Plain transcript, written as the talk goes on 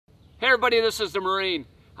Hey everybody, this is the Marine.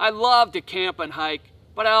 I love to camp and hike,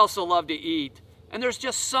 but I also love to eat. And there's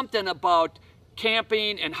just something about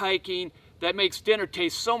camping and hiking that makes dinner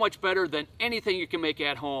taste so much better than anything you can make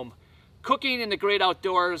at home. Cooking in the great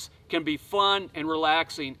outdoors can be fun and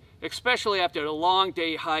relaxing, especially after a long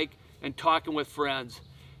day hike and talking with friends,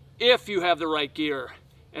 if you have the right gear.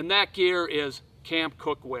 And that gear is camp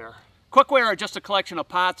cookware. Cookware are just a collection of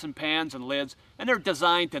pots and pans and lids, and they're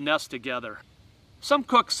designed to nest together. Some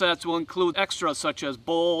cook sets will include extras such as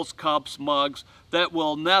bowls, cups, mugs that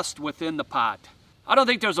will nest within the pot. I don't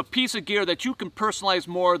think there's a piece of gear that you can personalize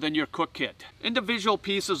more than your cook kit. Individual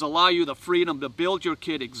pieces allow you the freedom to build your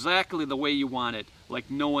kit exactly the way you want it,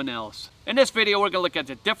 like no one else. In this video, we're going to look at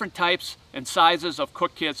the different types and sizes of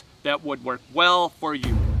cook kits that would work well for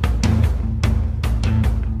you.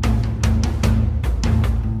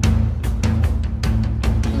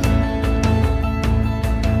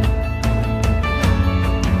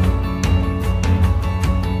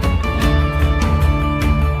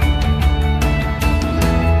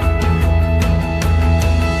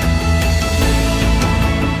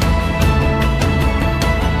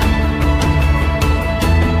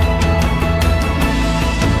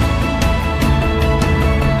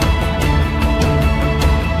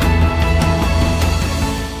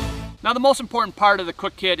 Now the most important part of the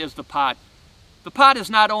cook kit is the pot. The pot is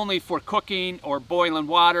not only for cooking or boiling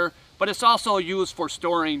water, but it's also used for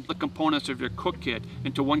storing the components of your cook kit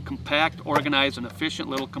into one compact, organized, and efficient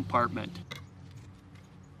little compartment.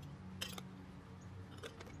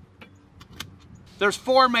 There's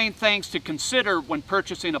four main things to consider when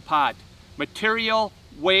purchasing a pot: material,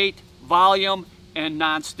 weight, volume, and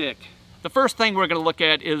non-stick. The first thing we're going to look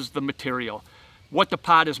at is the material, what the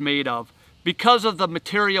pot is made of, because of the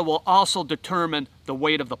material will also determine the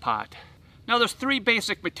weight of the pot. Now there's three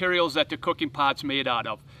basic materials that the cooking pot's made out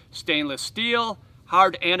of: stainless steel,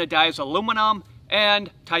 hard anodized aluminum, and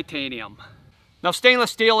titanium. Now stainless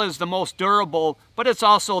steel is the most durable, but it's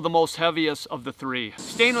also the most heaviest of the three.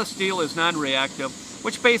 Stainless steel is non-reactive,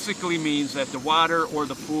 which basically means that the water or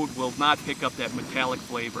the food will not pick up that metallic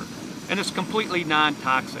flavor, and it's completely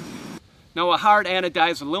non-toxic. Now a hard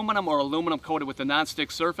anodized aluminum or aluminum coated with a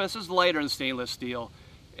non-stick surface is lighter than stainless steel,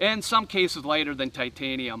 in some cases lighter than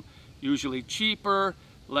titanium, usually cheaper,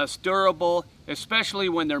 less durable, especially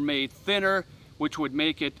when they're made thinner, which would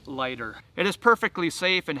make it lighter. It is perfectly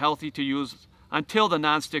safe and healthy to use until the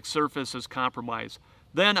non-stick surface is compromised.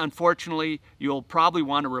 Then unfortunately you'll probably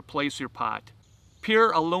want to replace your pot.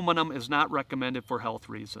 Pure aluminum is not recommended for health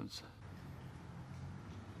reasons.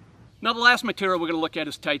 Now the last material we're going to look at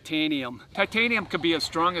is titanium. Titanium can be as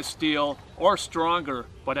strong as steel or stronger,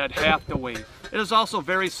 but at half the weight. It is also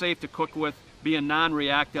very safe to cook with, being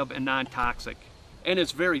non-reactive and non-toxic, and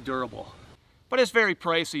it's very durable. But it's very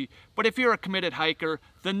pricey, but if you're a committed hiker,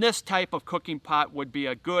 then this type of cooking pot would be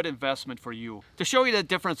a good investment for you. To show you the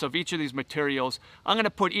difference of each of these materials, I'm going to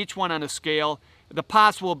put each one on a scale. The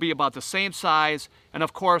pots will be about the same size and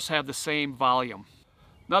of course have the same volume.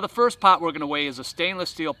 Now the first pot we're going to weigh is a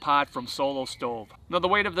stainless steel pot from Solo Stove. Now the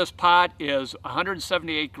weight of this pot is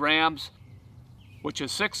 178 grams, which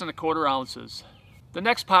is 6 1/4 ounces. The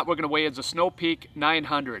next pot we're going to weigh is a Snow Peak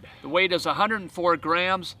 900. The weight is 104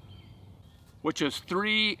 grams, which is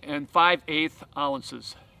 3 5/8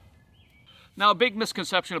 ounces. Now a big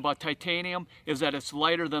misconception about titanium is that it's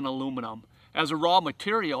lighter than aluminum. As a raw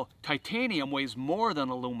material, titanium weighs more than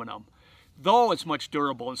aluminum, though it's much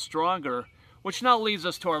durable and stronger, which now leads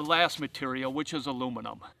us to our last material, which is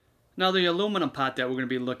aluminum. Now the aluminum pot that we're going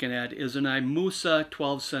to be looking at is an Imusa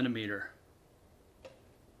 12 centimeter.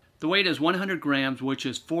 The weight is 100 grams, which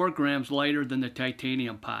is 4 grams lighter than the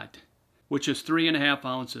titanium pot, which is 3 1/2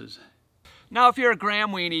 ounces. Now if you're a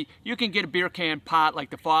gram weenie, you can get a beer can pot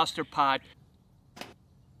like the Foster pot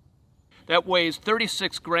that weighs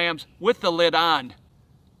 36 grams with the lid on,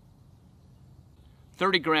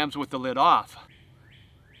 30 grams with the lid off,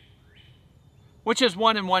 which is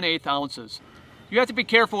 1 1/8 ounces. You have to be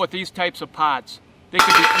careful with these types of pots. They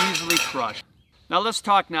can be easily crushed. Now let's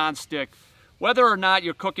talk non-stick. Whether or not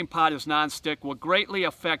your cooking pot is non-stick will greatly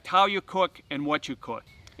affect how you cook and what you cook.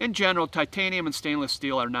 In general, titanium and stainless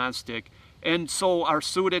steel are non-stick, and so are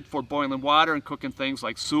suited for boiling water and cooking things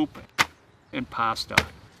like soup and pasta.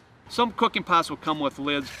 Some cooking pots will come with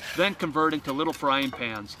lids, then convert into little frying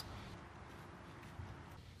pans.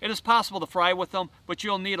 It is possible to fry with them, but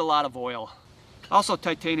you'll need a lot of oil. Also,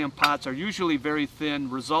 titanium pots are usually very thin,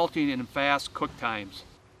 resulting in fast cook times.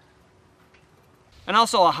 And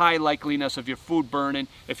also a high likeliness of your food burning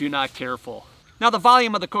if you're not careful. Now the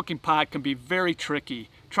volume of the cooking pot can be very tricky.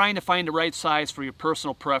 trying to find the right size for your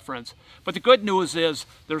personal preference. But the good news is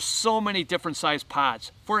there's so many different size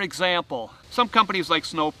pots. For example, some companies like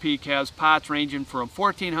Snow Peak has pots ranging from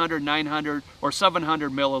 1400, 900, or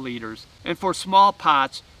 700 milliliters. And for small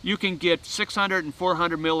pots, you can get 600 and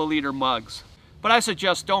 400 milliliter mugs. But I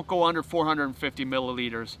suggest don't go under 450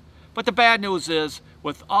 milliliters. But the bad news is,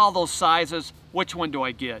 with all those sizes, which one do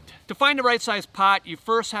I get? To find the right size pot, you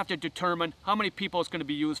first have to determine how many people it's going to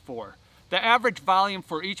be used for. The average volume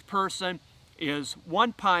for each person is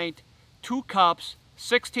 1 pint, 2 cups,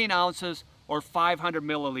 16 ounces, or 500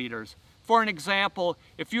 milliliters. For an example,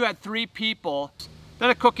 if you had 3 people, then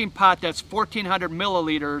a cooking pot that's 1400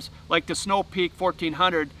 milliliters, like the Snow Peak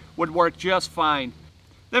 1400, would work just fine.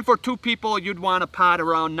 Then for 2 people, you'd want a pot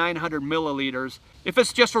around 900 milliliters. If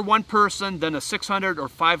it's just for 1 person, then a 600 or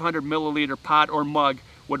 500 milliliter pot or mug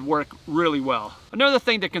would work really well. Another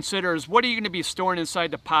thing to consider is what are you going to be storing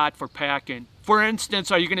inside the pot for packing? For instance,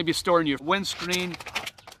 are you going to be storing your windscreen,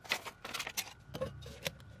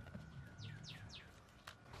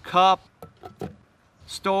 cup,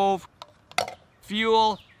 stove,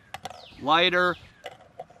 fuel, lighter,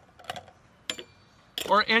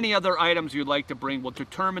 or any other items you'd like to bring will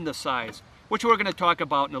determine the size, which we're going to talk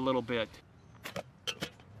about in a little bit.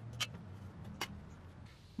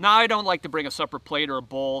 Now, I don't like to bring a separate plate or a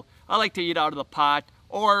bowl. I like to eat out of the pot,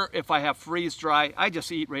 or if I have freeze dry, I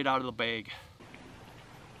just eat right out of the bag.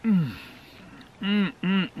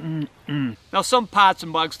 Now, some pots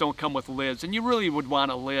and mugs don't come with lids, and you really would want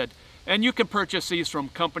a lid. And you can purchase these from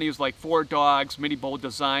companies like 4 Dogs, Mini Bowl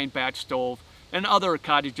Design, Batch Stove, and other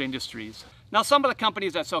cottage industries. Now, some of the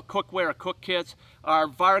companies that sell cookware or cook kits are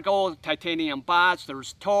Vargo Titanium Bots,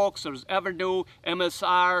 there's Tokes, there's Evernew,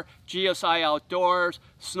 MSR, GSI Outdoors,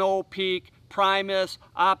 Snow Peak, Primus,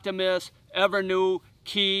 Optimus, Evernew,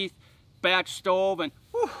 Keith, Batch Stove, and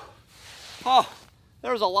whew, oh,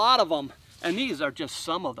 there's a lot of them, and these are just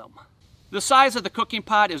some of them. The size of the cooking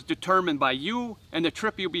pot is determined by you and the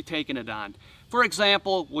trip you'll be taking it on. For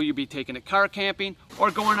example, will you be taking it car camping or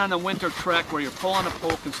going on a winter trek where you're pulling a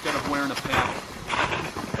poke instead of wearing a paddle?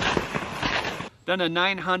 Then a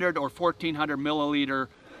 900 or 1400 milliliter,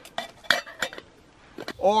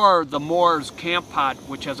 or the Moore's Camp Pot,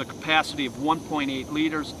 which has a capacity of 1.8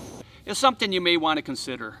 liters, is something you may want to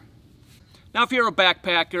consider. Now, if you're a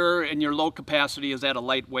backpacker and your load capacity is at a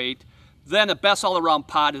lightweight, then the best all-around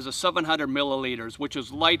pot is a 700 milliliters, which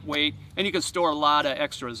is lightweight and you can store a lot of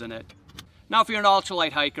extras in it. Now, if you're an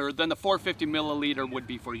ultralight hiker, then the 450 milliliter would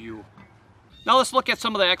be for you. Now let's look at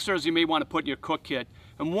some of the extras you may want to put in your cook kit.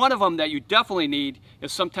 And one of them that you definitely need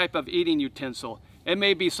is some type of eating utensil. It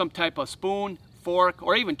may be some type of spoon, fork,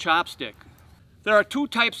 or even chopstick. There are 2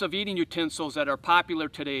 types of eating utensils that are popular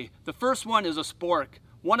today. The first one is a spork.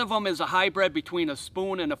 One of them is a hybrid between a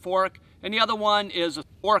spoon and a fork, and the other one is a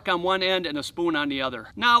fork on one end and a spoon on the other.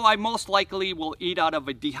 Now, I most likely will eat out of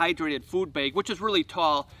a dehydrated food bag, which is really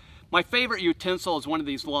tall. My favorite utensil is one of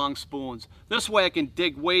these long spoons. This way I can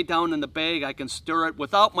dig way down in the bag, I can stir it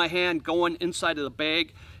without my hand going inside of the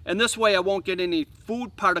bag, and this way I won't get any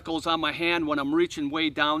food particles on my hand when I'm reaching way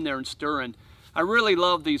down there and stirring. I really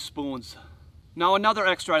love these spoons. Now, another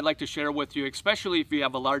extra I'd like to share with you, especially if you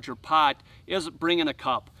have a larger pot, is bringing a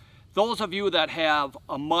cup. Those of you that have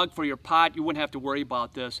a mug for your pot, you wouldn't have to worry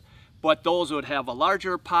about this, but those who would have a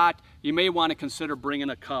larger pot, you may want to consider bringing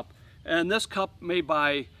a cup. And this cup made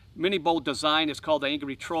by Mini Bowl Design is called the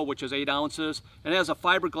Angry Troll, which is 8 ounces, and it has a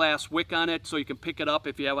fiberglass wick on it so you can pick it up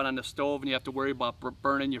if you have it on the stove and you have to worry about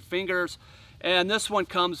burning your fingers. And this one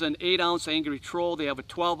comes in 8 ounce Angry Troll. They have a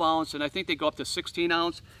 12 ounce, and I think they go up to 16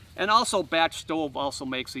 ounce. And also Batch Stove also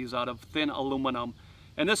makes these out of thin aluminum,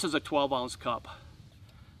 and this is a 12 ounce cup.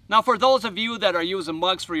 Now, for those of you that are using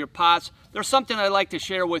mugs for your pots, there's something I'd like to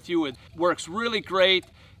share with you. It works really great,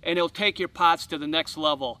 and it'll take your pots to the next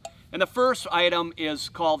level. And the first item is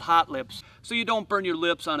called hot lips, so you don't burn your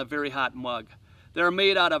lips on a very hot mug. They're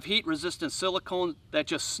made out of heat-resistant silicone that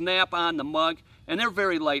just snap on the mug, and they're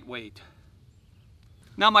very lightweight.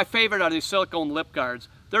 Now, my favorite are these silicone lip guards.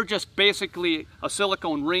 They're just basically a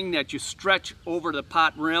silicone ring that you stretch over the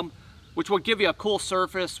pot rim, which will give you a cool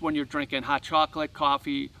surface when you're drinking hot chocolate,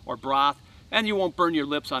 coffee, or broth, and you won't burn your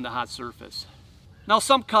lips on the hot surface. Now,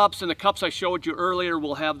 some cups, and the cups I showed you earlier,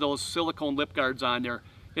 will have those silicone lip guards on there.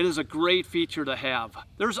 It is a great feature to have.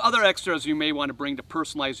 There's other extras you may want to bring to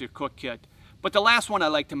personalize your cook kit, but the last one I'd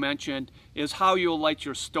like to mention is how you'll light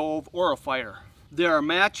your stove or a fire. There are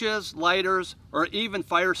matches, lighters, or even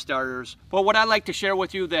fire starters, but what I'd like to share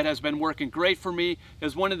with you that has been working great for me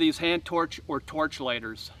is one of these hand torch or torch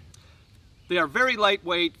lighters. They are very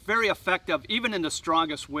lightweight, very effective, even in the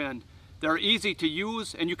strongest wind. They're easy to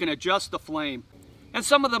use, and you can adjust the flame. And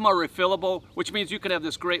some of them are refillable, which means you can have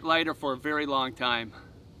this great lighter for a very long time.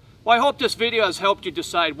 Well, I hope this video has helped you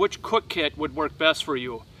decide which cook kit would work best for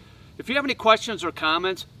you. If you have any questions or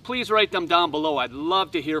comments, please write them down below. I'd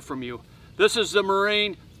love to hear from you. This is the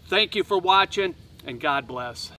Marine. Thank you for watching, and God bless.